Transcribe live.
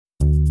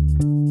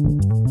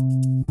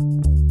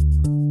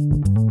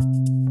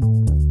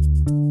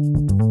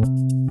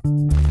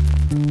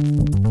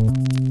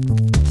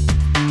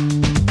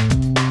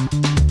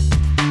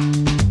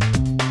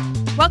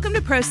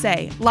Pro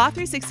Se, Law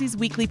 360's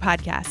weekly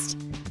podcast.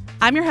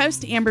 I'm your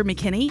host, Amber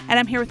McKinney, and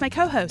I'm here with my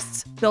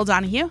co-hosts, Bill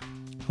Donahue.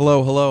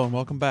 Hello, and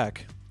welcome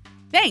back.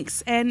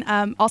 Thanks. And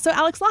also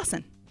Alex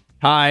Lawson.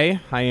 Hi,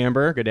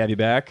 Amber. Good to have you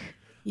back.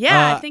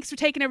 Yeah, thanks for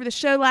taking over the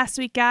show last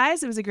week,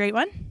 guys. It was a great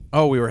one.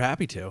 Oh, we were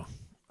happy to.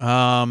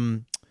 I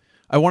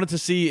wanted to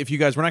see if you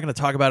guys, we're not going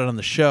to talk about it on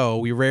the show.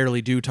 We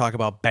rarely do talk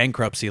about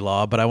bankruptcy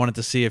law, but I wanted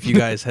to see if you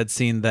guys had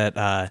seen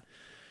that,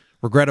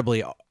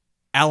 regrettably,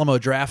 Alamo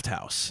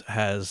Drafthouse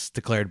has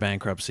declared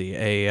bankruptcy.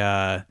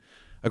 A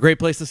great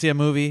place to see a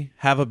movie,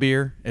 have a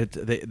beer.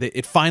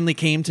 It finally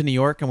came to New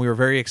York, and we were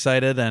very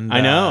excited. And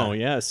I know,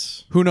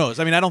 yes. Who knows?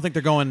 I mean, I don't think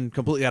they're going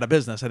completely out of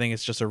business. I think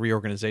it's just a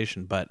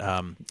reorganization. But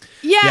I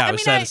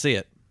was sad to see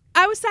it.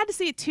 I was sad to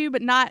see it too,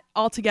 but not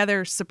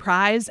altogether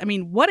surprised. I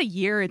mean, what a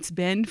year it's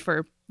been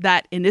for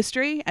that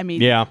industry. I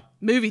mean,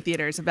 movie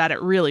theaters have had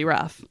it really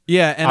rough.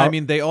 Yeah, and I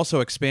mean, they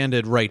also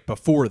expanded right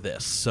before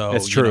this. So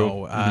that's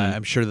true.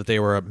 I'm sure that they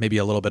were maybe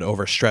a little bit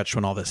overstretched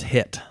when all this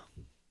hit.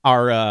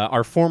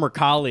 Our former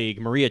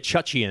colleague Maria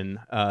Chuchian,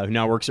 who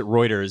now works at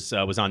Reuters,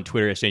 was on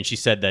Twitter yesterday, and she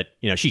said that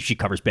she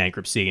covers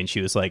bankruptcy, and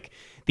she was like,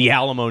 the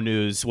Alamo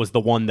news was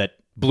the one that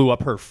blew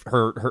up her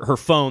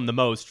phone the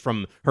most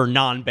from her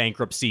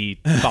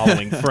non-bankruptcy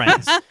following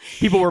friends.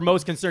 People were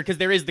most concerned because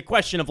there is the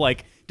question of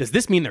like, does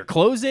this mean they're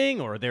closing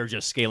or they're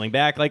just scaling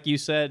back, like you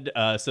said?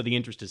 So the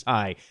interest is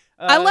high.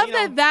 I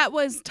love that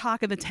was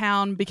talk of the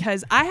town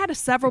because I had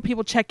several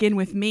people check in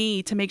with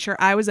me to make sure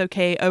I was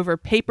okay over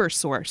Paper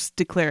Source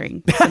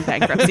declaring some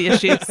bankruptcy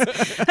issues,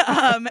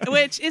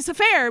 which is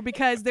fair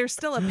because there's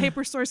still a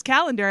Paper Source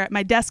calendar at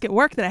my desk at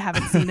work that I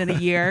haven't seen in a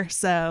year.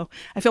 So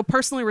I feel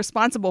personally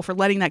responsible for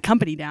letting that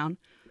company down.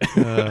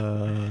 We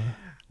have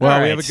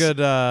a good.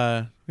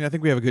 I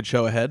think we have a good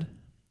show ahead.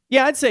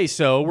 Yeah, I'd say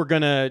so. We're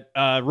gonna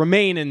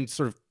remain in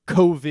sort of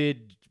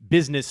COVID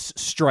business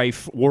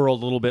strife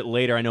world a little bit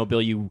later. I know, Bill,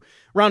 you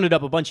rounded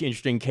up a bunch of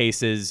interesting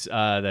cases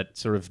that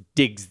sort of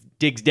digs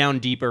down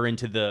deeper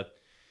into the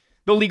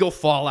legal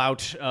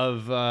fallout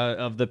of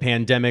the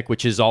pandemic,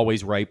 which is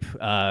always ripe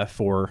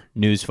for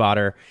news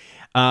fodder.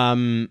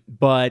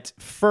 But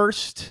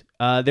first,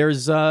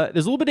 there's a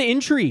little bit of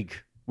intrigue.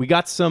 We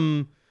got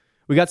some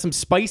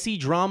spicy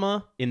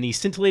drama in the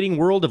scintillating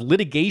world of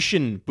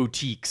litigation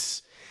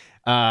boutiques.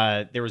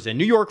 There was a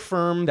New York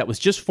firm that was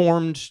just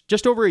formed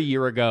just over a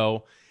year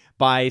ago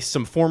by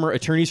some former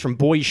attorneys from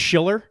Boies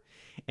Schiller.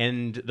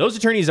 And those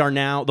attorneys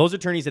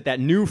at that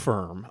new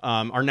firm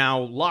are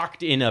now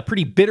locked in a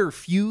pretty bitter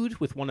feud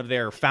with one of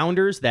their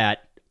founders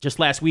that just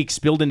last week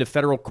spilled into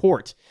federal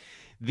court.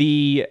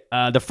 The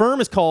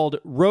firm is called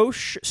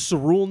Roche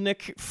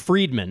Cyrulnik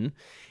Friedman,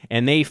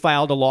 and they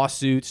filed a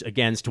lawsuit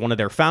against one of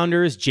their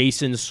founders,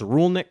 Jason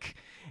Cyrulnik,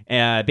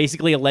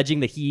 basically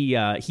alleging that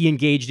he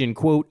engaged in,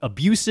 quote,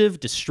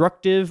 abusive,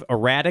 destructive,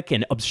 erratic,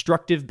 and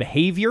obstructive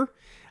behavior,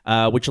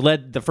 which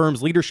led the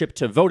firm's leadership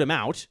to vote him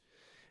out.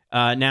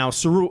 Now,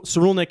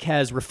 Cyrulnik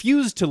has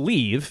refused to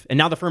leave, and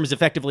now the firm is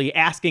effectively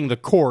asking the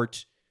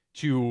court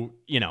to,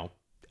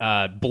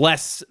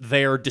 bless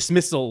their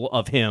dismissal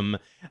of him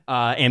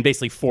and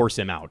basically force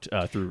him out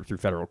through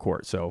federal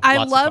court. So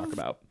lots to talk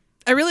about.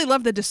 I really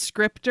love the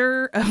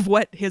descriptor of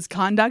what his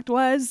conduct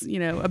was,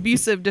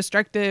 abusive,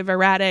 destructive,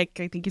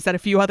 erratic. I think you said a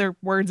few other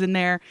words in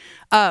there.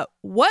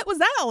 What was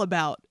that all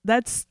about?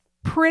 That's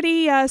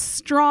pretty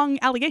strong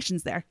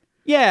allegations there.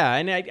 Yeah,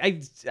 and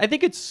I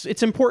think it's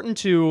important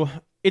to.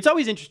 It's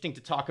always interesting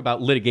to talk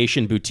about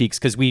litigation boutiques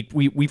because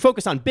we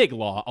focus on big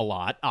law a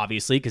lot,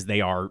 obviously, because they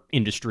are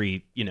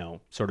industry,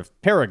 sort of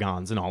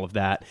paragons and all of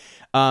that.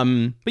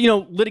 But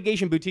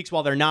litigation boutiques,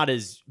 while they're not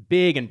as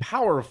big and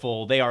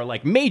powerful, they are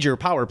like major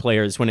power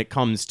players when it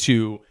comes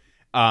to,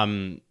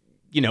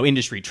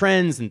 industry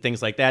trends and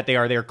things like that.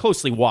 They're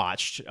closely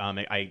watched,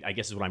 I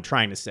guess is what I'm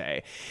trying to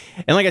say.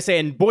 And like I say,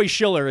 and Boies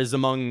Schiller is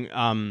among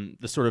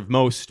the sort of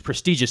most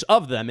prestigious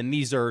of them. And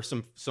these are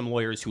some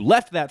lawyers who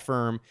left that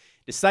firm,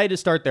 decided to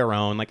start their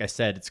own. Like I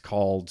said, it's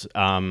called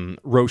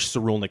Roche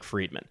Cyrulnik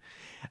Friedman.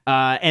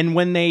 And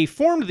when they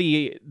formed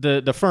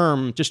the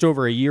firm just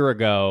over a year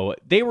ago,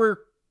 they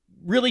were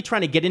really trying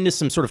to get into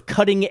some sort of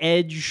cutting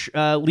edge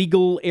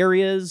legal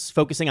areas,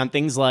 focusing on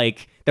things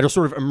like that are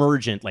sort of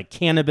emergent, like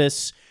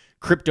cannabis,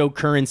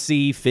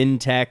 cryptocurrency,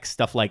 fintech,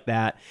 stuff like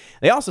that.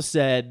 They also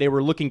said they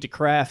were looking to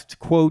craft,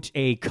 quote,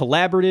 a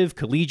collaborative,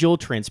 collegial,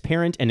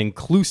 transparent, and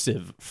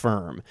inclusive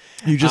firm.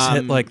 You just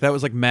hit that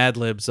was like Mad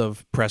Libs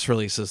of press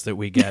releases that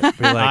we get.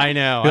 I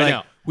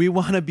know. We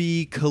want to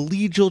be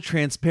collegial,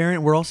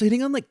 transparent. We're also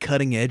hitting on like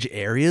cutting edge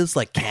areas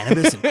like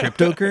cannabis and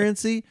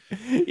cryptocurrency.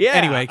 Yeah.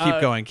 Anyway, keep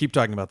going. Keep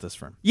talking about this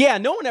firm. Yeah.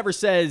 No one ever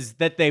says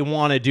that they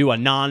want to do a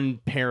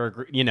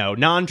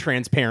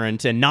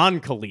non-transparent and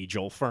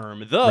non-collegial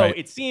firm, though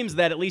It seems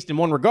that at least in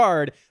one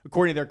regard,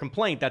 according to their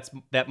complaint,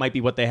 that might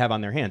be what they have on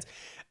their hands.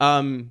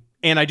 And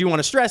I do want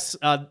to stress,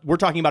 we're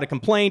talking about a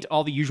complaint.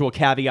 All the usual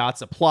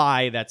caveats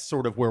apply. That's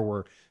sort of where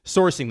we're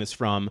sourcing this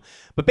from.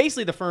 But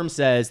basically, the firm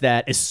says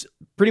that it's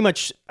pretty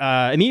much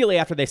immediately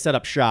after they set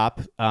up shop,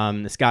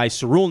 this guy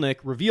Cyrulnik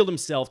revealed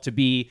himself to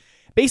be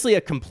basically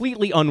a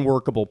completely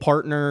unworkable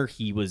partner.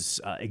 He was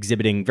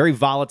exhibiting very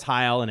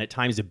volatile and at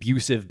times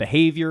abusive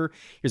behavior.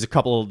 Here's a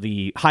couple of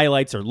the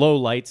highlights or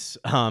lowlights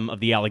of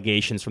the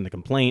allegations from the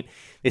complaint.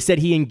 They said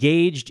he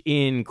engaged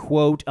in,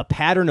 quote, a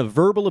pattern of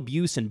verbal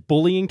abuse and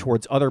bullying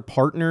towards other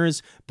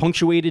partners,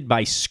 punctuated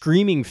by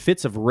screaming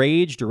fits of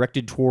rage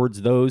directed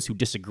towards those who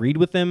disagreed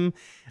with him.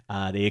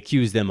 They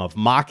accused them of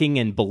mocking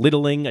and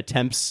belittling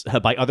attempts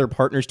by other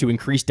partners to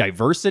increase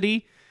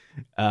diversity.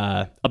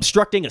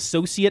 Obstructing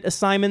associate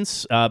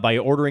assignments by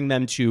ordering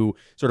them to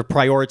sort of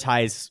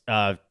prioritize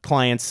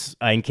clients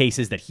in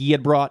cases that he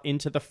had brought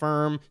into the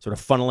firm, sort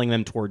of funneling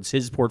them towards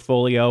his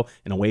portfolio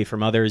and away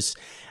from others.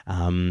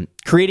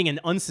 Creating an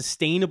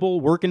unsustainable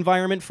work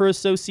environment for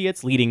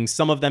associates, leading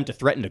some of them to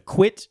threaten to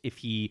quit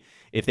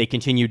if they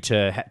continued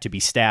to be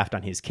staffed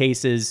on his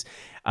cases.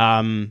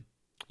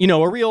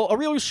 A real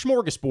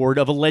smorgasbord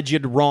of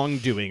alleged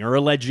wrongdoing or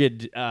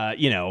alleged,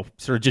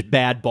 sort of just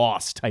bad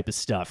boss type of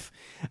stuff.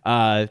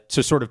 To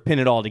sort of pin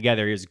it all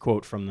together, here's a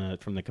quote from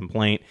the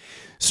complaint.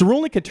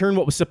 Cyrulnik had turned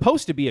what was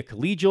supposed to be a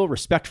collegial,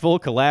 respectful,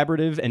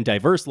 collaborative, and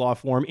diverse law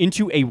firm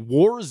into a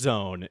war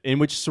zone in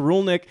which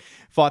Cyrulnik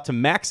fought to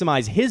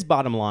maximize his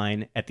bottom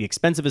line at the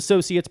expense of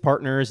associates,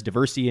 partners,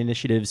 diversity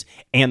initiatives,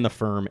 and the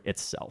firm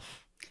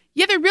itself.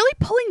 Yeah, they're really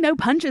pulling no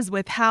punches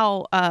with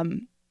how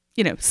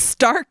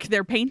stark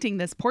they're painting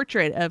this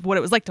portrait of what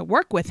it was like to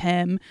work with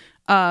him.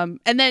 And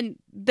then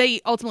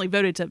they ultimately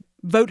voted to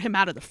vote him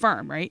out of the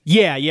firm, right?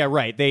 Yeah,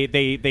 right. They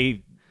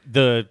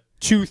the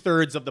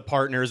 2/3 of the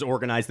partners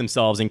organized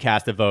themselves and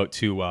cast a vote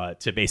to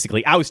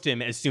basically oust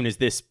him as soon as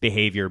this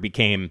behavior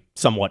became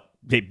somewhat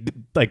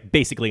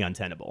basically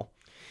untenable.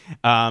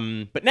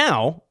 But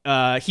now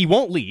he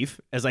won't leave,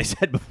 as I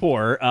said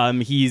before.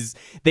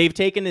 They've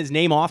taken his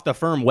name off the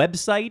firm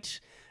website.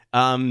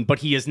 But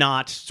he is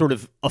not sort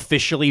of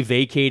officially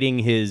vacating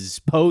his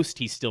post.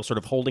 He's still sort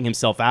of holding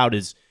himself out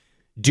as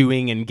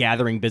doing and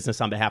gathering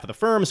business on behalf of the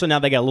firm. So now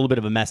they got a little bit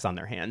of a mess on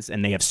their hands,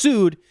 and they have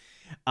sued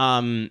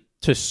to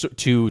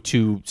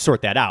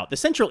sort that out. The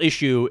central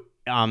issue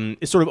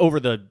is sort of over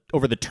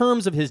the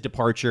terms of his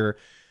departure,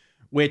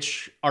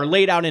 which are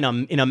laid out in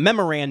a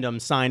memorandum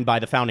signed by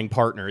the founding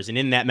partners. And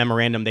in that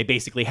memorandum, they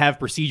basically have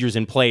procedures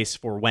in place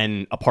for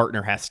when a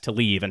partner has to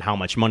leave and how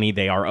much money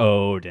they are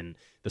owed and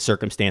the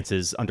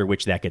circumstances under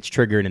which that gets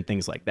triggered and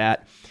things like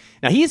that.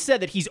 Now, he has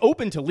said that he's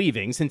open to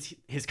leaving since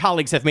his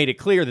colleagues have made it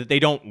clear that they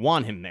don't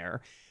want him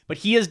there. But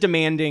he is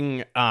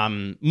demanding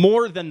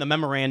more than the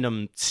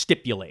memorandum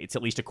stipulates,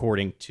 at least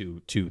according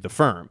to the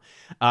firm.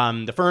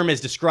 The firm has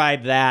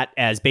described that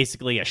as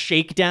basically a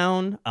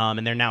shakedown,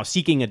 and they're now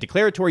seeking a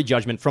declaratory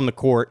judgment from the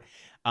court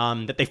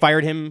that they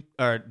fired him,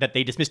 or that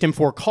they dismissed him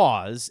for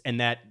cause,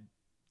 and that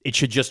it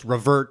should just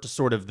revert to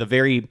sort of the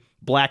very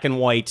black and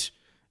white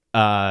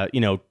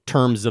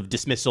terms of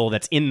dismissal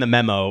that's in the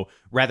memo,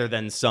 rather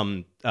than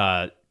some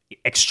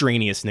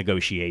extraneous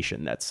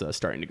negotiation that's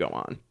starting to go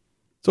on.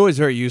 It's always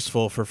very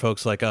useful for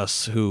folks like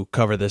us who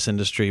cover this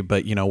industry,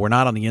 but we're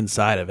not on the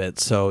inside of it.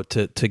 So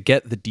to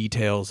get the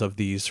details of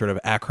these sort of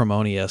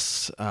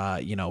acrimonious,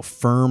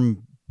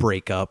 firm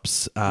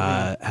breakups,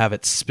 have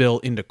it spill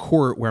into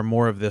court where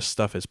more of this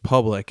stuff is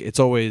public. It's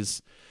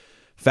always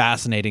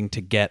fascinating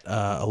to get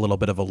a little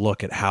bit of a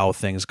look at how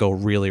things go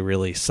really,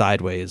 really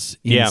sideways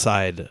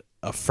inside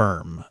a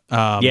firm.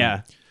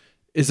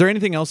 Is there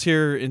anything else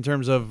here in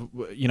terms of,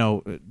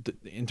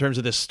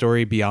 this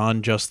story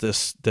beyond just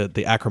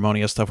the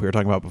acrimonious stuff we were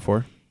talking about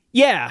before?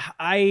 Yeah,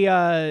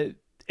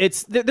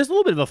 there's a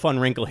little bit of a fun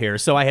wrinkle here.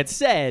 So I had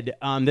said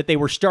that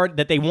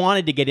they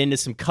wanted to get into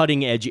some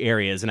cutting edge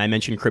areas, and I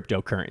mentioned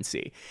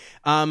cryptocurrency.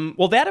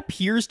 Well, that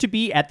appears to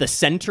be at the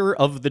center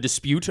of the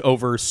dispute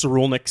over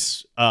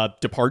Cyrulnik's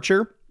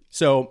departure.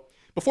 So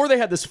before they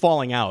had this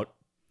falling out,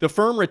 the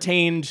firm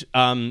retained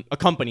a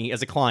company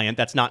as a client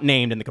that's not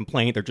named in the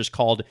complaint. They're just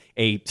called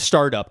a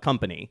startup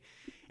company.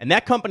 And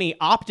that company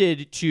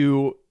opted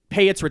to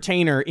pay its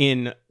retainer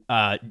in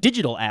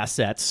digital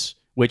assets,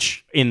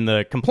 which in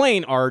the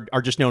complaint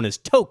are just known as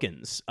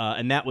tokens.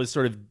 And that was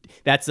sort of,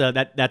 it's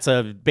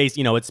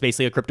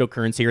basically a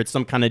cryptocurrency, or it's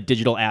some kind of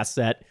digital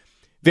asset.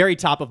 Very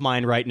top of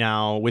mind right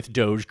now with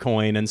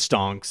Dogecoin and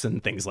stonks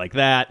and things like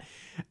that.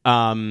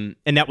 And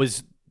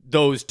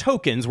those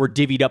tokens were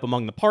divvied up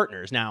among the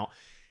partners. Now,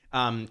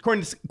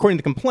 according to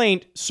the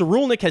complaint,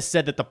 Cyrulnik has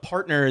said that the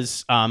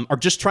partners are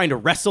just trying to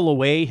wrestle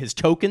away his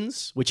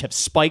tokens, which have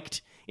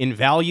spiked in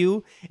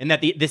value, and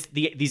that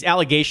these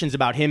allegations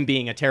about him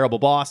being a terrible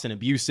boss and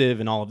abusive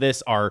and all of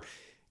this are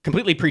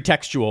completely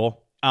pretextual.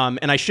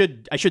 And I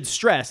should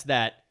stress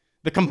that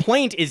the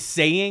complaint is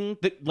saying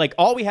that,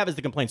 all we have is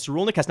the complaint.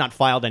 Cyrulnik has not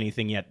filed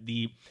anything yet.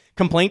 The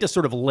complaint is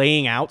sort of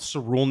laying out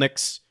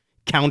Cyrulnik's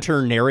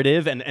counter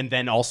narrative and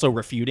then also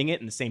refuting it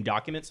in the same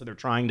document. So they're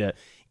trying to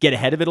get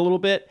ahead of it a little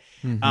bit.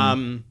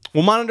 Mm-hmm.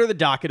 We'll monitor the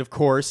docket, of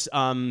course,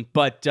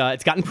 but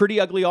it's gotten pretty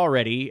ugly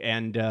already,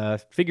 and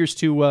figures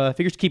to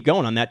keep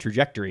going on that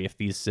trajectory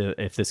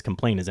if this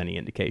complaint is any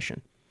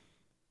indication.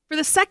 For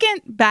the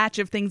second batch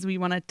of things we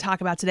want to talk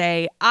about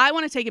today, I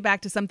want to take it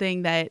back to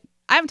something that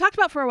I haven't talked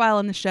about for a while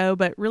on the show,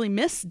 but really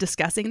miss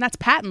discussing, and that's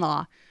patent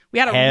law. We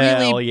had a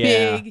Hell really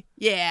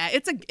yeah.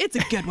 big, it's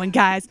a good one,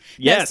 guys.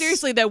 Yes. No,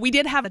 seriously though, we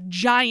did have a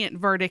giant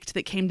verdict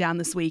that came down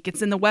this week.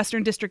 It's in the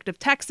Western District of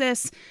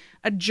Texas.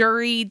 A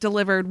jury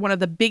delivered one of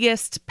the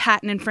biggest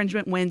patent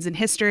infringement wins in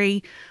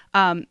history.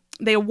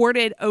 They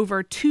awarded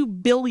over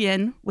 $2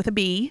 billion with a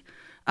B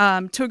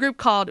to a group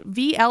called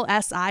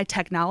VLSI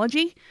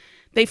Technology.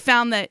 They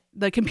found that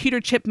the computer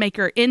chip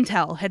maker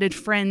Intel had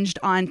infringed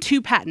on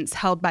 2 patents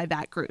held by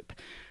that group.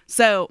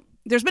 So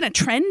there's been a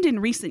trend in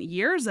recent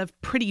years of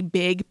pretty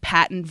big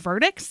patent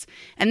verdicts,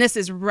 and this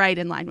is right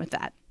in line with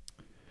that.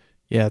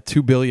 Yeah,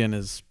 $2 billion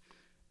is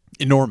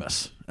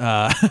enormous.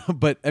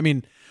 But I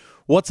mean,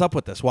 what's up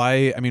with this?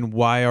 Why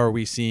are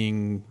we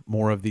seeing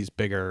more of these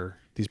bigger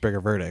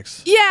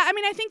verdicts? Yeah, I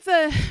mean, I think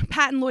the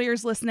patent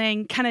lawyers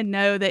listening kind of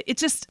know that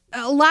it's just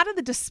a lot of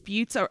the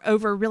disputes are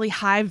over really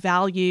high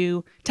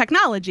value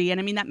technology. And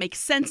I mean, that makes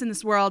sense in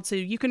this world. So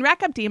you can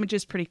rack up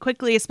damages pretty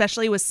quickly,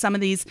 especially with some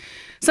of this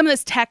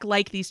tech,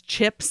 like these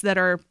chips that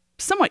are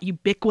somewhat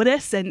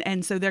ubiquitous.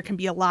 And so there can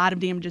be a lot of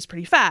damages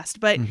pretty fast.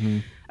 But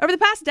over the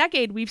past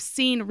decade, we've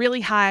seen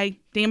really high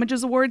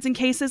damages awards in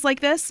cases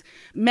like this,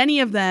 many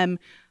of them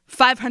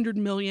 $500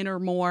 million or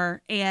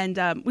more.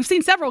 And we've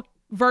seen several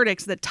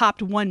verdicts that topped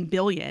 $1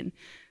 billion.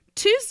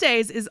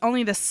 Tuesdays is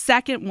only the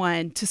second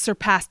one to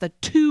surpass the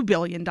 $2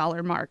 billion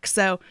mark.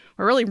 So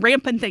we're really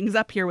ramping things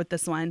up here with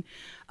this one.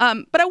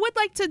 But I would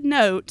like to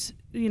note,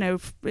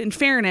 in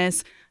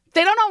fairness,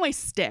 they don't always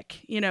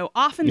stick.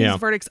 Often these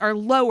verdicts are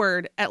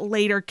lowered at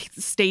later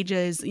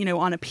stages,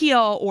 on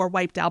appeal or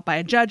wiped out by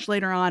a judge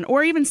later on,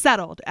 or even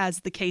settled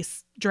as the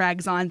case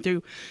drags on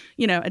through,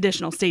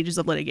 additional stages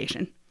of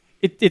litigation.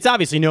 It's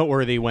obviously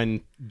noteworthy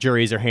when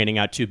juries are handing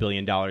out $2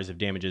 billion of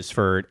damages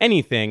for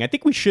anything. I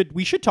think we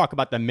should talk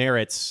about the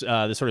merits,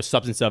 the sort of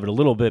substance of it a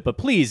little bit. But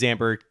please,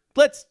 Amber,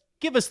 let's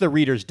give us the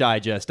Reader's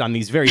Digest on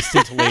these very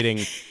scintillating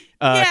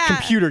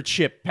computer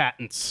chip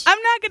patents. I'm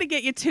not going to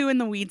get you too in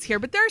the weeds here,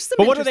 but there's some.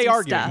 But what are they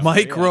arguing? Stuff.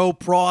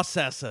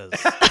 Microprocessors.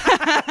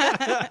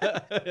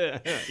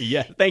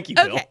 Yeah, thank you,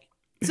 Bill. Okay.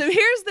 So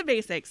here's the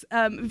basics.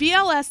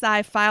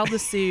 VLSI filed a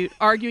suit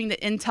arguing that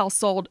Intel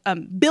sold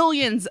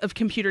billions of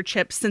computer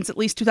chips since at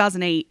least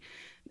 2008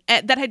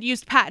 that had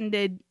used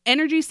patented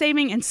energy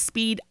saving and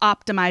speed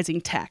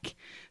optimizing tech.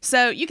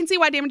 So you can see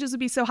why damages would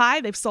be so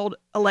high. They've sold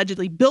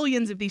allegedly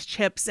billions of these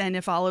chips, and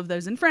if all of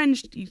those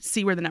infringed, you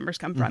see where the numbers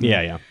come from.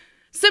 Yeah.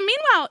 So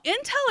meanwhile,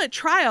 Intel at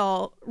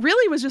trial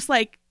really was just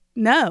like,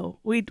 no,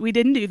 we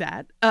didn't do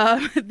that.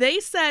 They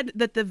said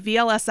that the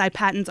VLSI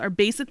patents are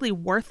basically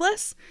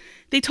worthless.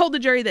 They told the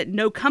jury that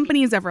no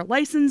company has ever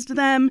licensed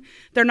them.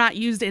 They're not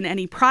used in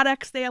any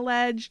products, they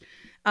allege.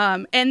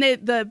 And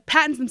the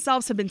patents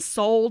themselves have been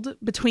sold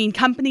between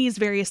companies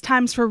various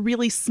times for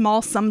really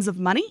small sums of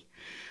money.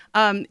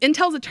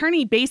 Intel's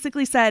attorney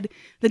basically said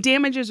the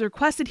damages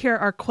requested here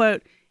are,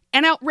 quote,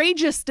 an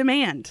outrageous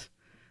demand.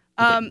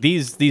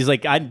 These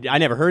like I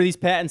never heard of these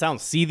patents. I don't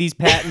see these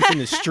patents in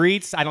the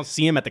streets. I don't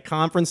see them at the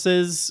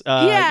conferences.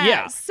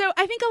 Yeah. So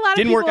I think a lot of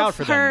Didn't people work out have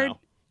for heard. them,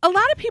 A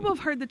lot of people have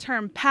heard the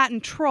term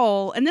patent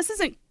troll, and this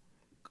isn't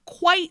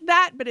quite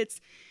that, but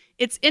it's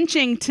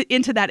inching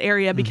into that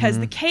area because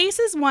the case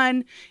is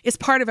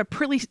part of a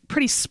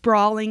pretty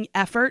sprawling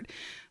effort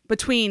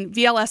between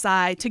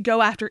VLSI to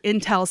go after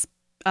Intel's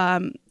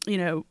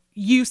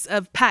use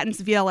of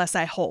patents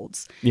VLSI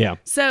holds. Yeah.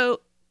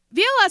 So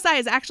VLSI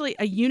is actually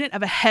a unit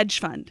of a hedge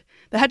fund.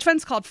 The hedge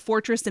fund's called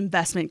Fortress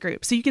Investment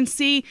Group. So you can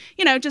see,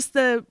 just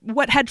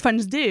what hedge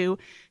funds do.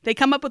 They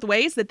come up with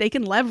ways that they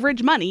can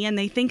leverage money, and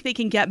they think they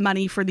can get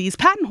money for these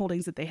patent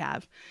holdings that they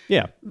have.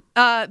 Yeah.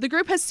 The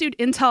group has sued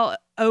Intel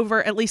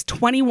over at least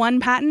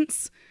 21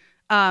 patents.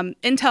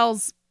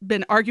 Intel's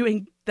been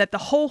arguing that the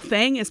whole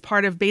thing is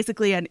part of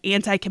basically an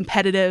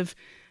anti-competitive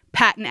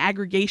patent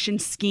aggregation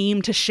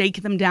scheme to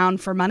shake them down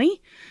for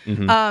money.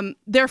 They're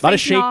a lot of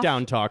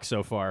shakedown talk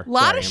so far. A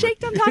lot of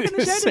shakedown talk on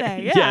the show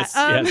today. Yeah.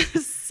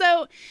 Yes.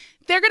 So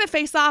they're going to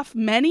face off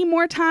many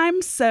more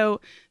times. So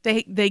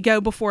they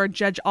go before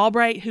Judge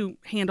Albright, who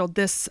handled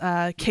this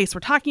case we're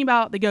talking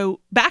about. They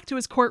go back to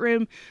his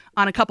courtroom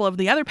on a couple of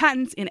the other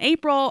patents in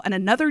April and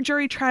another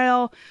jury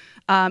trial.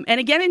 And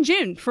again in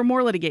June for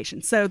more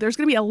litigation. So there's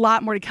going to be a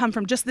lot more to come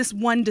from just this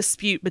one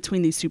dispute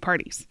between these two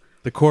parties.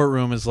 The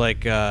courtroom is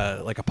like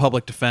a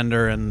public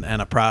defender and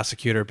a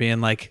prosecutor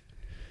being like,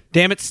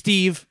 "Damn it,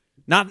 Steve,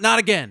 not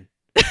again."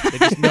 They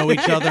just know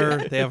each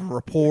other. They have a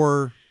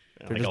rapport.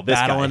 They're just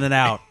battling it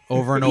out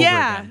over and over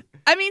again.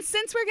 I mean,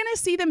 since we're going to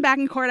see them back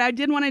in court, I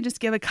did want to just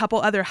give a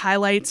couple other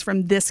highlights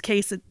from this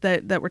case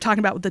that we're talking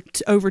about with the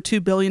over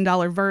 $2 billion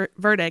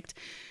verdict.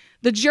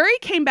 The jury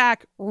came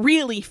back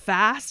really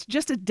fast,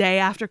 just a day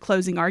after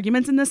closing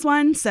arguments in this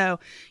one. So,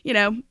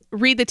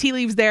 read the tea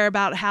leaves there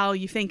about how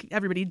you think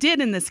everybody did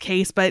in this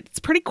case, but it's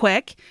pretty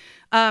quick.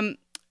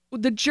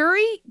 the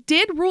jury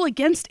did rule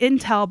against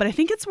Intel, but I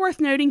think it's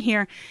worth noting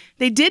here,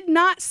 they did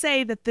not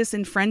say that this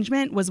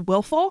infringement was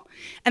willful.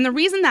 And the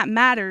reason that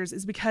matters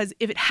is because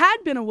if it had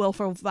been a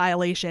willful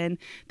violation,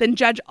 then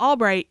Judge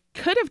Albright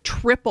could have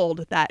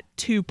tripled that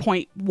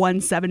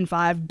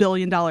 $2.175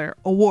 billion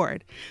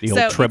award. The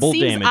old triple it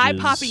seems damages.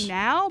 eye-popping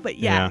now, but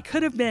yeah, it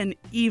could have been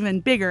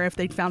even bigger if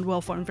they'd found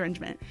willful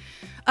infringement.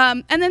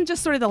 And then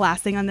just sort of the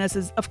last thing on this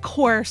is, of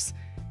course,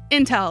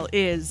 Intel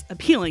is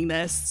appealing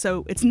this,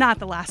 so it's not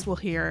the last we'll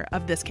hear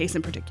of this case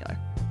in particular.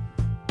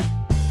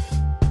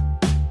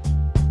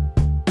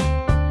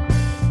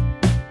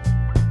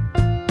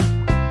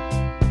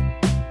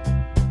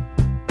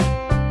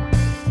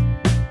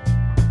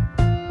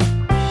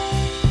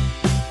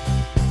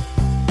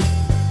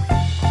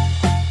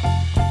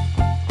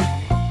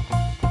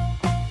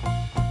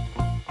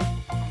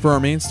 For our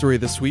main story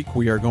this week,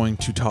 we are going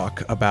to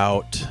talk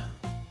about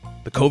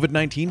the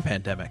COVID-19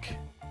 pandemic.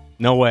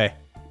 No way.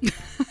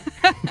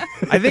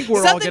 I think we're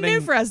all Something getting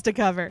new for us to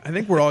cover. I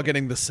think we're all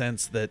getting the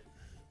sense that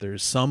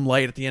there's some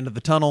light at the end of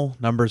the tunnel.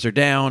 Numbers are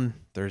down.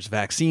 There's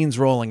vaccines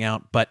rolling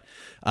out, but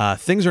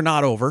things are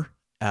not over,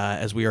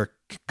 as we are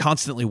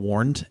constantly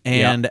warned.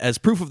 And as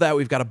proof of that,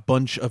 we've got a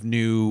bunch of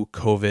new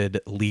COVID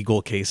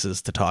legal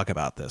cases to talk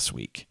about this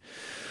week.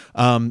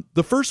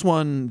 The first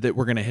one that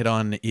we're going to hit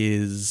on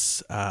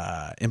is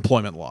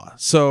employment law.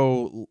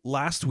 So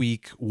last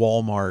week,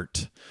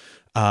 Walmart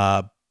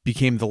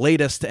became the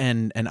latest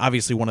and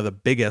obviously one of the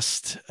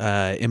biggest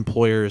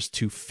employers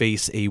to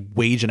face a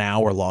wage and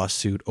hour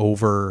lawsuit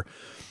over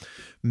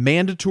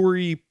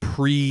mandatory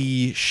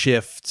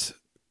pre-shift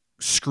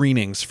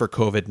screenings for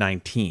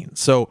COVID-19.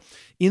 So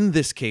in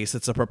this case,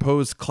 it's a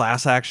proposed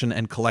class action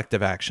and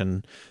collective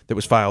action that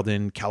was filed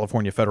in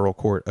California federal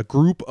court. A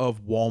group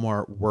of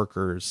Walmart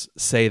workers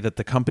say that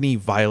the company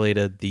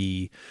violated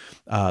the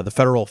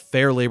Federal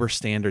Fair Labor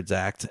Standards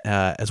Act,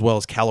 as well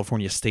as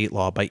California state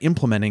law, by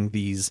implementing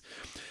these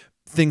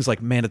things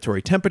like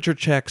mandatory temperature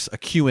checks, a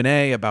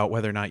Q&A about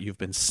whether or not you've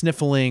been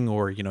sniffling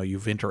or,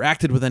 you've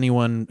interacted with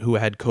anyone who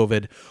had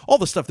COVID, all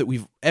the stuff that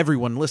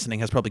everyone listening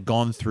has probably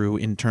gone through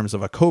in terms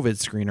of a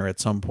COVID screener at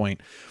some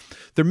point.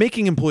 They're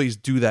making employees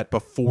do that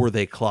before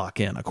they clock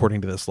in,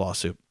 according to this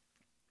lawsuit.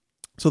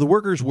 So the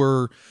workers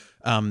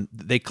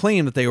they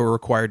claim that they were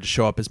required to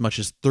show up as much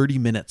as 30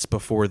 minutes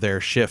before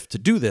their shift to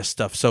do this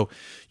stuff. So,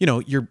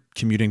 you're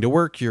commuting to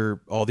work,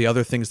 all the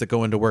other things that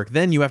go into work.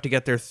 Then you have to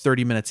get there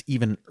 30 minutes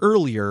even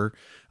earlier,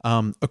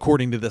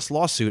 according to this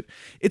lawsuit.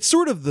 It's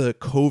sort of the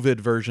COVID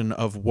version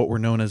of what were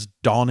known as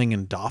donning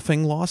and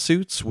doffing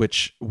lawsuits,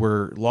 which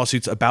were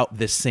lawsuits about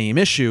this same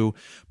issue,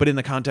 but in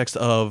the context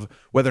of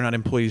whether or not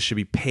employees should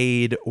be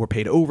paid or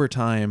paid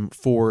overtime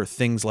for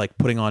things like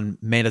putting on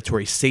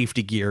mandatory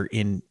safety gear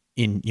in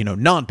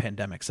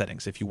non-pandemic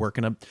settings. If you work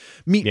in a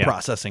meat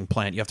processing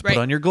plant, you have to put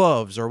on your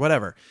gloves or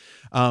whatever.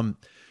 I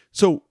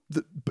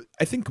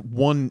think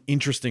one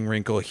interesting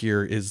wrinkle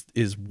here is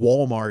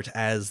Walmart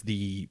as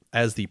the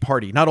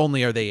party. Not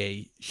only are they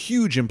a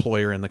huge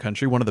employer in the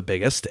country, one of the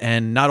biggest,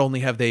 and not only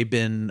have they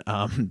been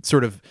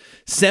sort of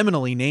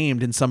seminally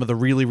named in some of the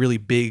really, really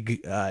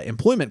big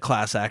employment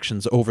class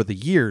actions over the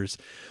years,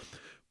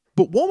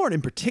 but Walmart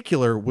in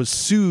particular was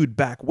sued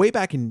way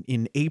back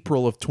in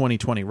April of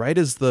 2020, right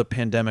as the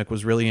pandemic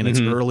was really in its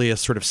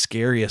earliest, sort of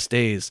scariest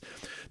days.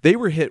 They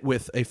were hit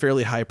with a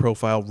fairly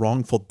high-profile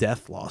wrongful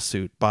death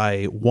lawsuit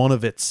by one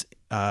of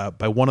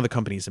the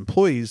company's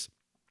employees,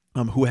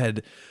 who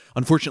had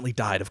unfortunately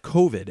died of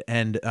COVID.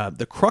 And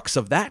the crux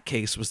of that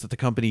case was that the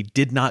company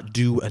did not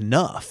do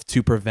enough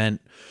to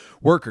prevent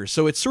workers.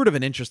 So it's sort of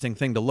an interesting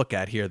thing to look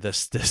at here.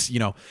 These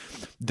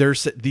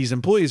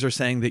employees are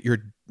saying that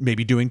you're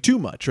maybe doing too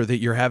much, or that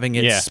you're having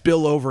it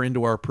spill over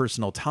into our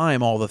personal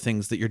time, all the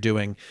things that you're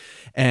doing.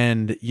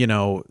 And,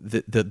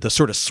 the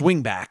sort of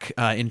swing back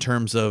in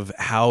terms of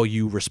how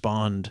you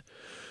respond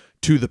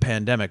to the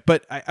pandemic.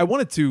 But I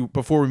wanted to,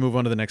 before we move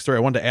on to the next story,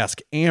 I wanted to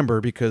ask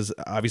Amber, because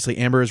obviously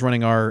Amber is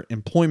running our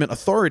Employment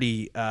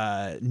Authority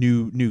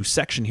new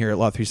section here at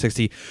Law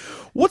 360.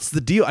 What's the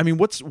deal? I mean,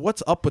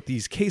 what's up with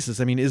these cases?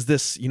 I mean, is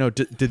this,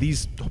 do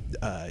these,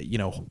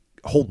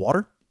 hold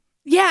water?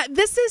 Yeah,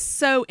 this is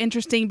so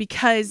interesting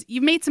because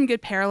you've made some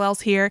good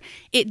parallels here.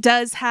 It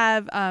does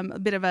have a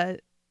bit of a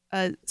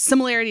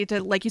similarity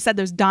to, like you said,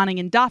 those donning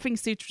and doffing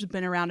suits, which have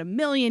been around a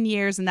million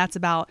years, and that's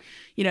about,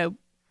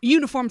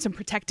 uniforms and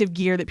protective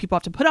gear that people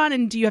have to put on,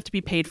 and do you have to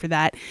be paid for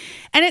that?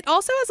 And it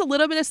also has a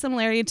little bit of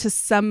similarity to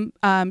some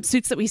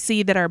suits that we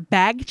see that are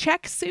bag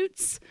check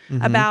suits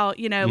about,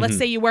 let's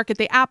say you work at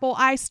the Apple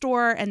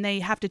iStore and they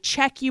have to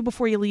check you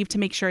before you leave to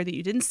make sure that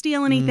you didn't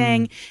steal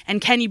anything, and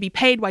can you be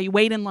paid while you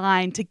wait in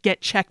line to get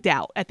checked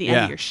out at the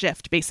end of your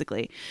shift,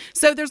 basically.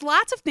 So there's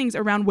lots of things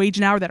around wage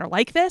and hour that are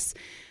like this.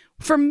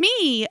 For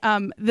me,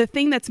 the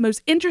thing that's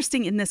most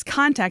interesting in this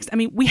context, I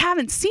mean, we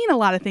haven't seen a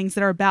lot of things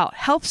that are about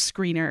health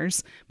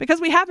screeners because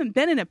we haven't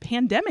been in a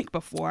pandemic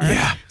before.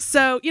 Yeah.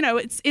 So,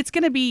 it's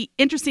going to be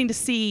interesting to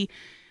see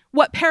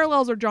what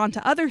parallels are drawn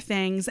to other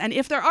things, and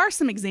if there are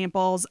some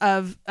examples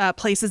of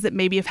places that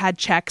maybe have had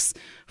checks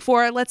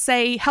for, let's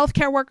say,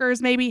 healthcare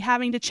workers maybe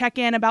having to check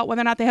in about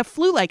whether or not they have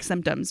flu-like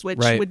symptoms, which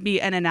would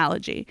be an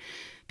analogy.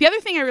 The other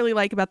thing I really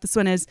like about this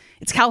one is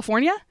it's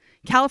California.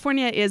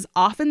 California is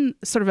often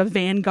sort of a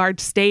vanguard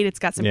state. It's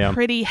got some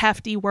pretty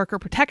hefty worker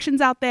protections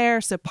out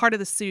there. So part of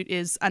the suit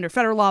is under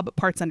federal law, but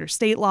part's under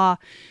state law.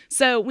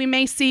 So we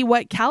may see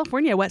what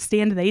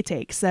stand they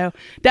take. So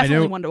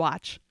definitely one to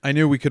watch. I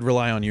knew we could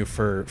rely on you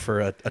for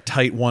a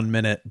tight 1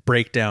 minute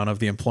breakdown of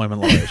the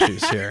employment law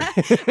issues here.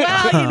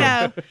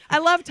 Well, I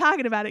love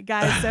talking about it,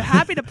 guys. So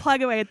happy to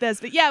plug away at this.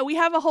 But yeah, we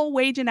have a whole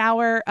wage and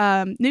hour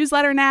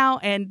newsletter now.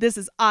 And this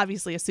is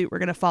obviously a suit we're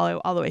going to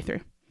follow all the way through.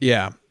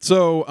 Yeah.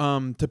 So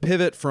to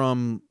pivot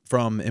from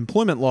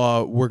employment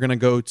law, we're going to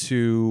go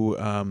to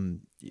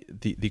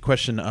the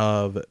question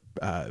of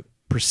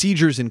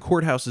procedures in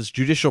courthouses,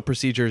 judicial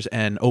procedures,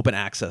 and open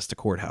access to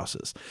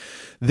courthouses.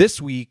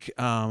 This week,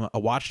 a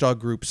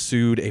watchdog group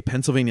sued a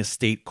Pennsylvania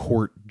state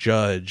court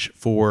judge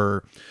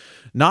for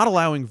not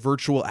allowing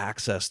virtual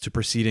access to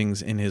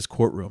proceedings in his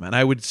courtroom. And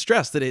I would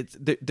stress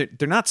that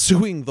they're not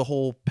suing the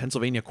whole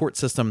Pennsylvania court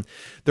system.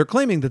 They're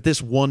claiming that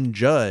this one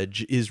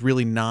judge is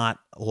really not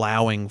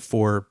allowing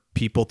for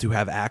people to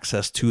have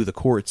access to the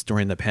courts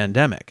during the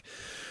pandemic.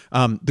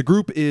 The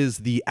group is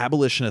the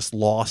Abolitionist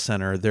Law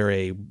Center. They're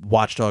a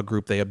watchdog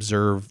group. They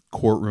observe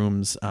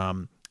courtrooms,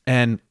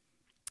 and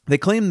they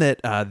claim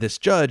that this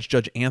judge,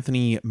 Judge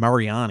Anthony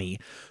Mariani,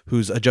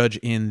 who's a judge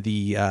in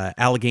the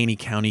Allegheny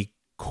County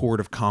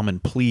Court of Common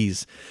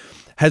Pleas,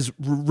 has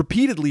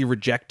repeatedly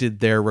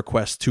rejected their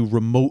request to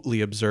remotely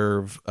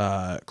observe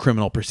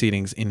criminal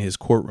proceedings in his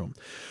courtroom.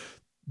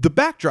 The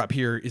backdrop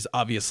here is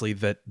obviously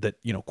that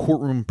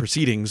courtroom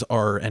proceedings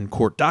and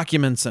court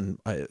documents and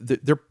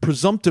they're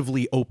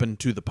presumptively open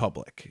to the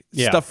public.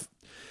 Yeah. Stuff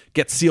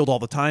gets sealed all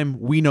the time.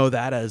 We know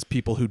that as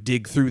people who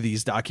dig through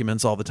these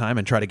documents all the time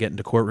and try to get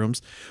into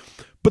courtrooms.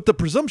 But the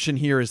presumption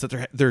here is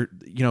that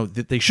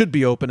that they should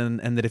be open,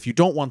 and that if you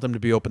don't want them to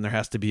be open, there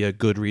has to be a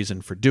good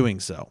reason for doing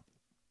so.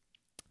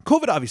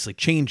 COVID obviously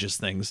changes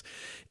things.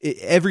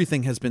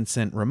 Everything has been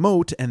sent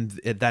remote, and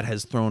that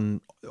has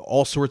thrown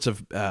all sorts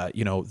of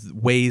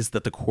ways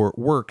that the court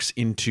works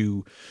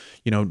into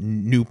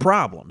new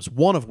problems.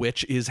 One of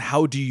which is,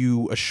 how do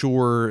you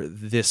assure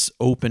this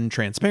open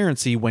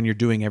transparency when you're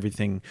doing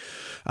everything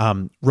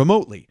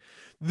remotely?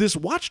 This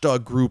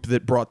watchdog group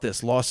that brought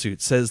this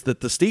lawsuit says that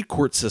the state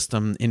court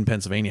system in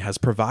Pennsylvania has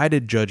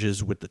provided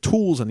judges with the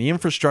tools and the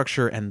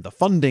infrastructure and the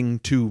funding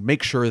to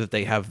make sure that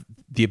they have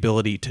the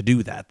ability to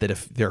do that, that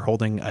if they're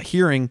holding a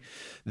hearing,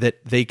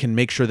 that they can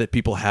make sure that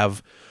people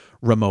have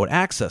remote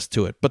access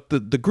to it. But the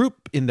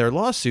group in their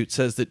lawsuit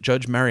says that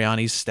Judge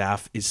Mariani's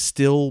staff is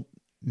still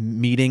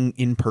meeting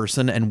in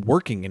person and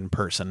working in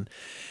person,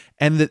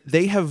 and that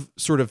they have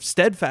sort of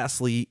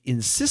steadfastly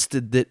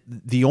insisted that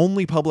the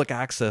only public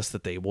access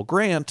that they will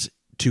grant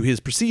to his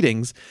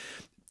proceedings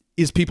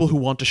is people who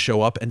want to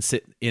show up and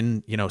sit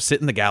in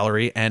the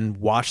gallery and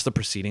watch the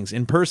proceedings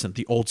in person,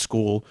 the old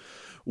school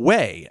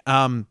way.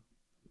 And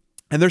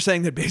they're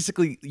saying that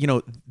basically,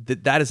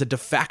 that is a de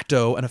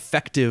facto, an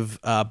effective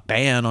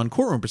ban on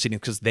courtroom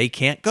proceedings because they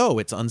can't go.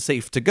 It's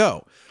unsafe to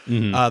go.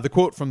 Mm-hmm. The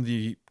quote from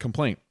the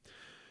complaint: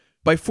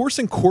 "By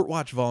forcing Court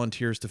Watch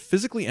volunteers to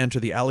physically enter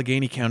the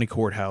Allegheny County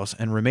Courthouse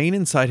and remain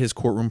inside his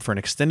courtroom for an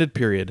extended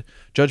period,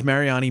 Judge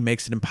Mariani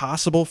makes it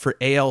impossible for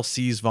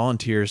ALC's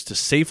volunteers to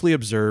safely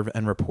observe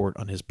and report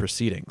on his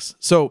proceedings."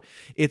 So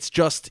it's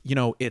just,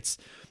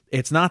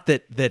 it's not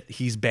that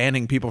he's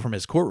banning people from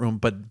his courtroom,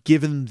 but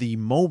given the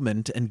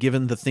moment and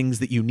given the things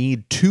that you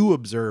need to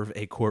observe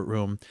a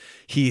courtroom,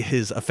 he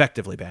is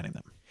effectively banning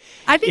them.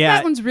 I think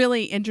that one's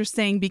really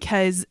interesting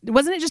because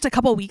wasn't it just a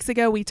couple of weeks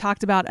ago we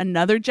talked about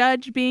another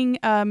judge being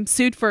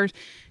sued for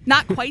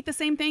not quite the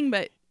same thing,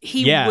 but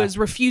he was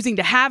refusing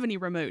to have any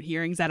remote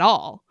hearings at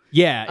all.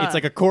 Yeah, it's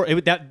like a court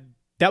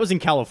that was in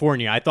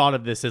California. I thought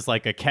of this as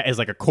like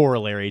a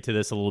corollary to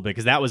this a little bit,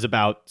 because that was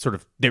about sort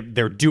of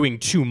they're doing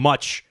too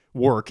much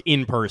work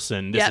in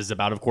person. This is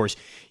about, of course,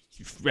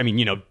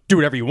 do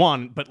whatever you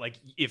want, but like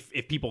if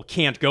people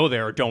can't go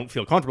there or don't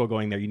feel comfortable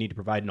going there, you need to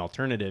provide an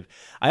alternative.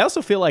 I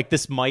also feel like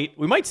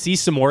we might see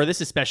some more of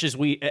this,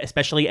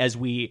 especially as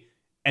we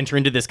enter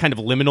into this kind of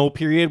liminal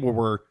period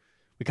where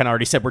we kind of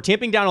already said we're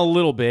tamping down a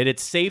little bit.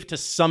 It's safe to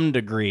some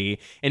degree,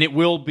 and it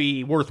will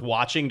be worth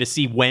watching to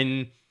see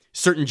when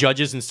certain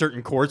judges in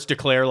certain courts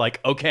declare like,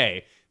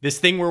 okay, this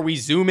thing where we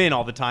zoom in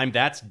all the time,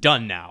 that's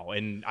done now.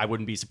 And I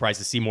wouldn't be surprised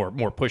to see more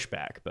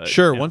pushback. But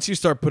sure, once you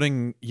start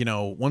putting,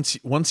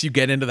 once you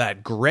get into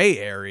that gray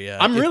area,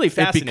 I'm really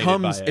fascinated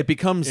by it. It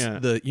becomes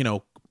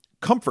the,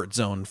 comfort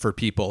zone for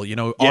people.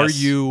 Are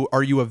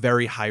you a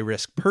very high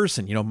risk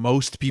person?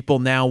 Most people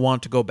now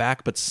want to go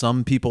back, but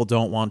some people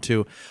don't want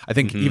to. I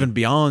think even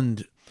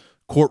beyond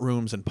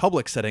courtrooms and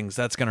public settings,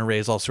 that's going to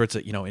raise all sorts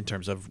of, in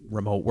terms of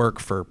remote work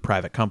for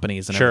private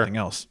companies and everything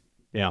else.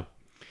 Yeah.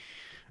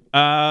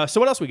 So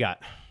what else we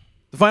got?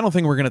 The final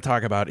thing we're going to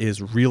talk about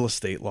is real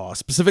estate law,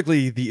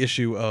 specifically the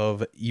issue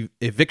of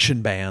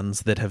eviction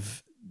bans that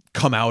have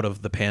come out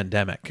of the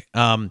pandemic.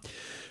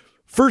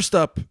 First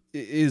up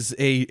is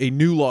a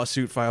new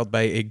lawsuit filed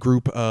by a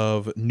group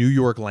of New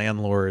York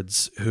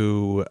landlords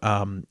who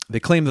they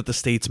claim that the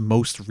state's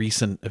most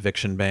recent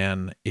eviction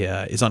ban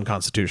is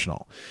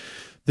unconstitutional.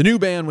 The new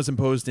ban was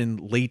imposed in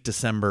late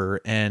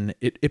December, and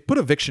it put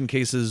eviction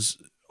cases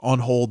on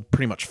hold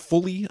pretty much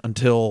fully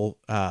until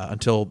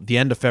the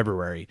end of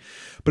February.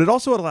 But it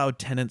also allowed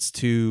tenants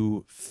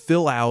to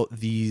fill out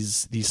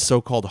these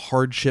so-called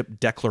hardship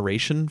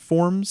declaration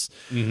forms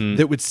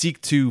that would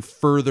seek to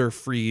further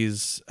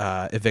freeze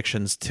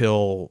evictions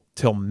till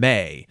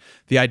May.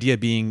 The idea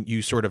being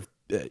you sort of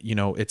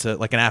it's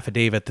like an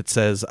affidavit that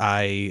says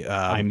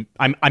I'm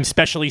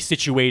specially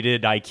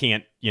situated. I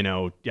can't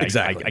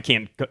exactly. I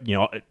can't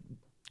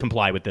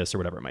comply with this or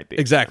whatever it might be.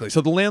 Exactly. So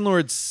the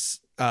landlords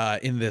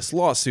in this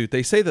lawsuit,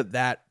 they say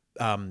that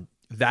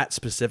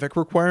specific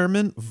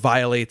requirement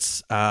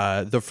violates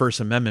the First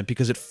Amendment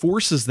because it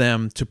forces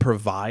them to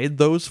provide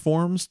those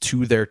forms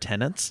to their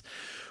tenants,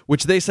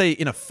 which they say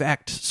in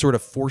effect sort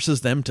of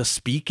forces them to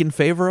speak in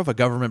favor of a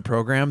government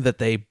program that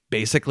they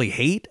basically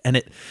hate,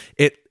 and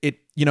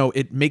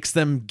it makes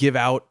them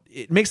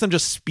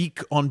just speak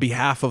on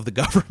behalf of the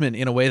government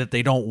in a way that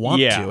they don't want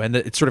to, and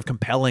it's sort of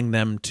compelling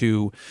them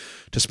to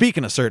speak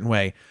in a certain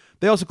way.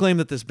 They also claim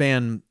that this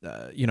ban,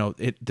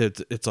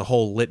 it's a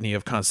whole litany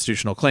of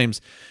constitutional claims,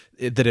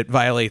 that it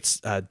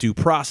violates due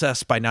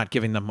process by not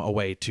giving them a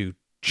way to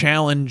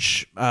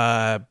challenge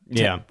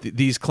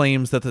these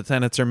claims that the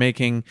tenants are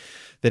making,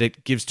 that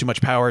it gives too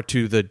much power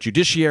to the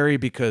judiciary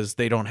because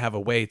they don't have a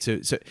way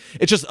to. So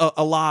it's just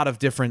a lot of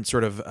different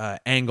sort of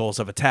angles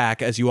of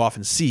attack, as you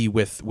often see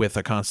with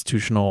a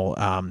constitutional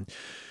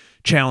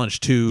challenge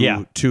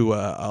to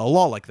a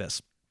law like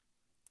this.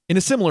 In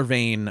a similar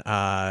vein,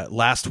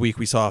 last week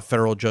we saw a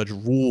federal judge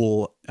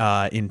rule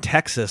in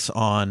Texas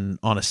on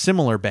a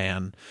similar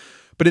ban.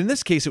 But in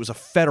this case, it was a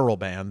federal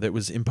ban that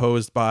was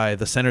imposed by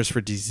the Centers for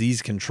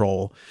Disease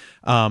Control.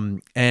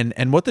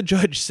 And what the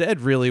judge said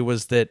really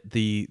was that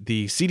the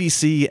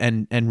CDC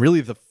and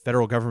really the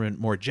federal government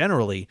more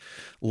generally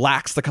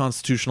lacks the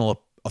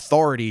constitutional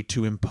authority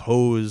to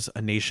impose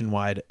a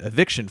nationwide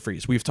eviction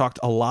freeze. We've talked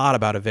a lot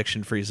about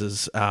eviction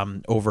freezes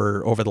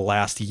over the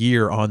last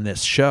year on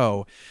this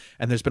show,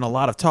 and there's been a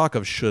lot of talk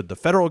of should the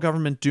federal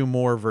government do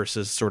more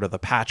versus sort of the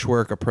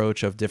patchwork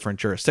approach of different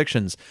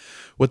jurisdictions.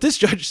 What this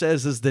judge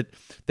says is that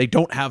they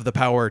don't have the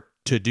power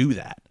to do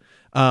that.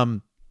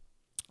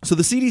 So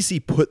the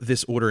CDC put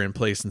this order in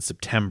place in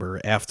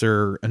September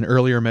after an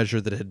earlier measure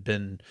that had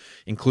been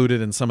included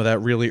in some of that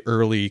really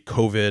early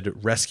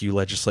COVID rescue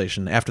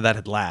legislation after that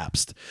had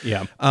lapsed.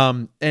 Yeah.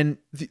 And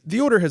the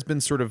order has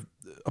been sort of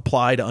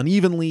applied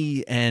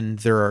unevenly, and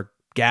there are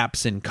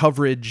gaps in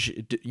coverage,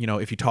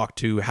 if you talk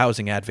to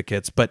housing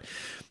advocates, but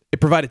it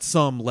provided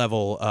some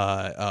level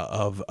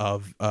of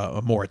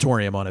a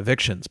moratorium on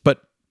evictions.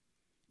 But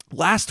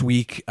last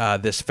week,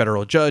 this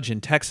federal judge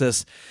in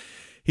Texas,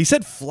 he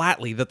said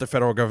flatly that the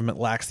federal government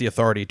lacks the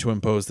authority to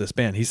impose this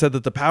ban. He said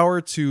that the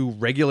power to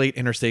regulate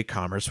interstate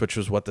commerce, which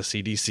was what the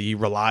CDC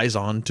relies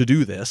on to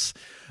do this,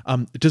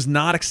 does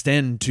not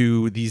extend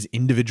to these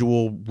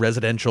individual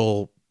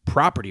residential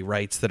property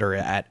rights that are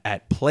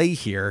at play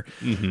here.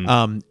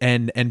 Mm-hmm.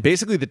 And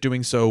basically that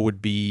doing so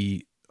would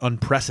be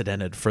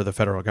unprecedented for the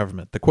federal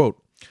government. The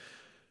quote,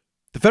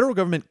 "The federal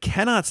government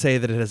cannot say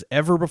that it has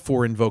ever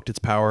before invoked its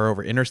power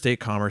over interstate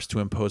commerce to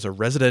impose a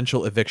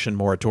residential eviction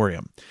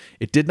moratorium.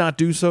 It did not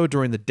do so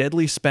during the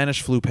deadly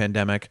Spanish flu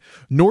pandemic,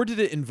 nor did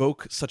it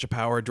invoke such a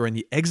power during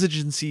the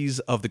exigencies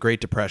of the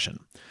Great Depression.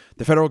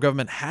 The federal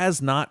government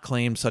has not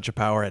claimed such a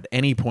power at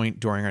any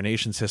point during our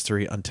nation's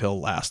history until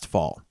last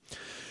fall."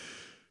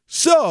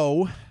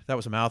 So that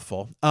was a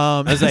mouthful.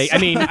 I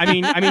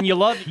mean, you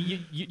love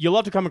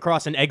to come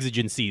across an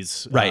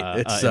exigencies,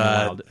 right? It's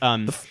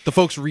the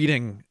folks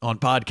reading on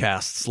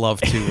podcasts love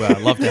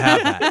to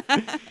have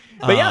that.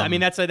 But yeah, I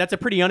mean that's a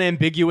pretty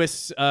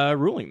unambiguous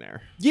ruling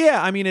there.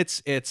 Yeah, I mean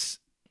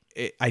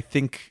I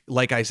think,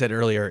 like I said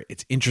earlier,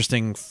 it's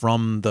interesting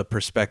from the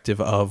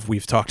perspective of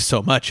we've talked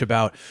so much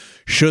about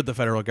should the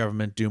federal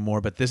government do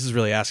more, but this is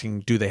really asking,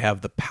 do they have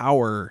the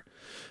power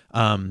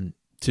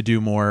to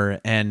do more?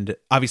 And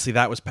obviously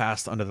that was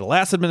passed under the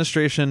last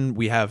administration.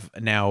 We have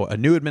now a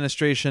new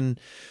administration,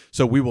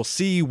 so we will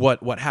see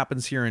what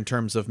happens here in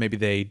terms of maybe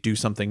they do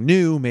something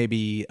new,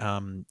 maybe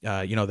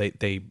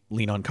they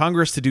lean on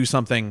Congress to do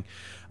something.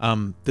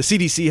 The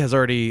CDC has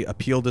already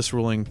appealed this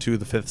ruling to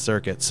the Fifth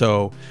Circuit,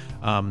 so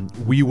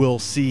we will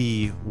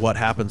see what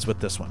happens with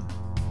this one.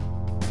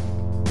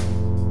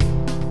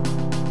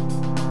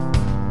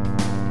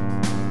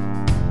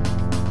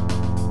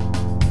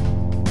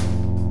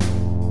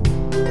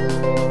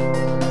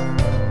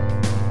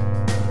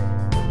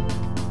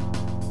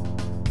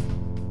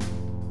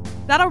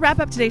 That'll wrap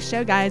up today's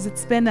show, guys.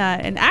 It's been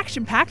an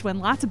action-packed one.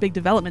 Lots of big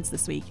developments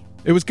this week.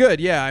 It was good,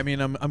 yeah. I mean,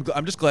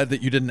 I'm just glad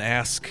that you didn't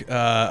ask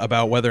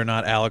about whether or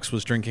not Alex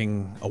was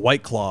drinking a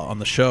White Claw on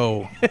the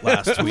show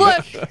last week.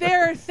 Look,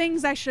 there are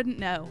things I shouldn't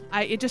know.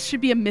 It just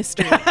should be a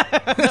mystery.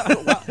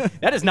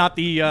 That is not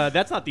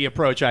that's not the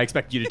approach I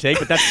expect you to take,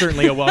 but that's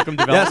certainly a welcome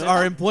development. Yes,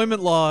 our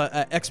employment law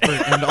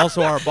expert and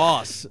also our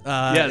boss.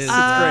 Yes, it's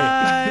great.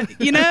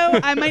 You know,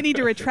 I might need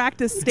to retract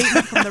this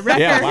statement from the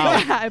record. Yeah,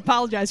 wow. I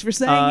apologize for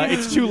saying it.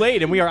 It's too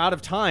late, and we are out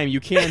of time. You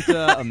can't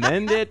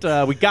amend it.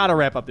 We got to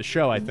wrap up the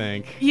show, I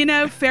think. You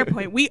know, fair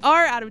point. We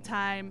are out of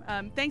time.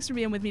 Thanks for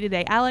being with me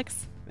today,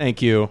 Alex.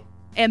 Thank you.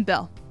 And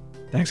Bill.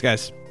 Thanks,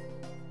 guys.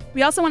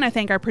 We also want to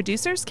thank our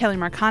producers, Kelly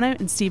Marcano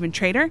and Stephen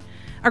Trader,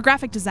 our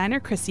graphic designer,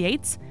 Chris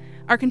Yates,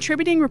 our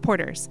contributing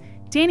reporters,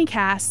 Danny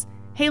Cass,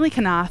 Haley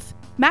Knopf,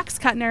 Max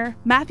Kuttner,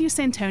 Matthew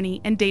Santoni,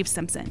 and Dave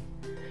Simpson.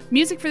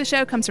 Music for the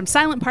show comes from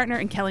Silent Partner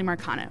and Kelly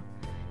Marcano.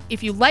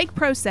 If you like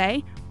Pro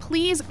Se,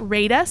 please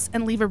rate us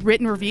and leave a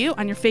written review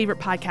on your favorite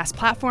podcast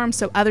platform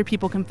so other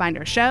people can find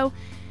our show.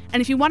 And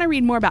if you want to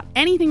read more about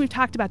anything we've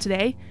talked about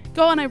today,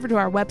 go on over to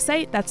our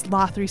website. That's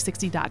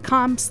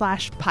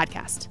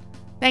law360.com/podcast.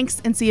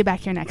 Thanks, and see you back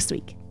here next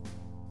week.